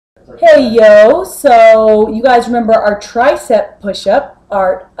Hey yo, so you guys remember our tricep push-up,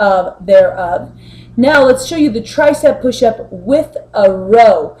 art of thereof. Now let's show you the tricep push-up with a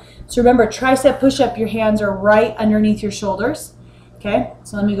row. So remember, tricep push-up, your hands are right underneath your shoulders. Okay,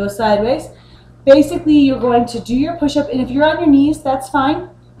 so let me go sideways. Basically, you're going to do your push-up, and if you're on your knees, that's fine,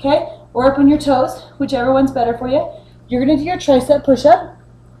 okay? Or up on your toes, whichever one's better for you. You're gonna do your tricep push-up,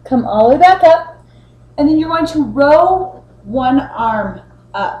 come all the way back up, and then you're going to row one arm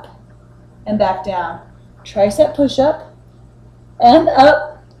up and back down. Tricep push-up and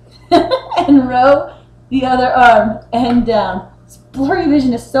up and row the other arm and down. This blurry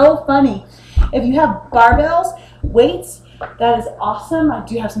vision is so funny. If you have barbells, weights, that is awesome. I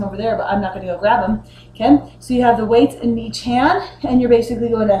do have some over there, but I'm not going to go grab them. Okay, so you have the weights in each hand, and you're basically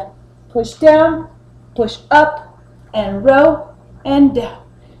going to push down, push up, and row and down,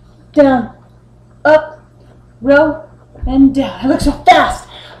 down, up, row, and down. It looks so fast.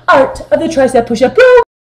 Art of the tricep push-up.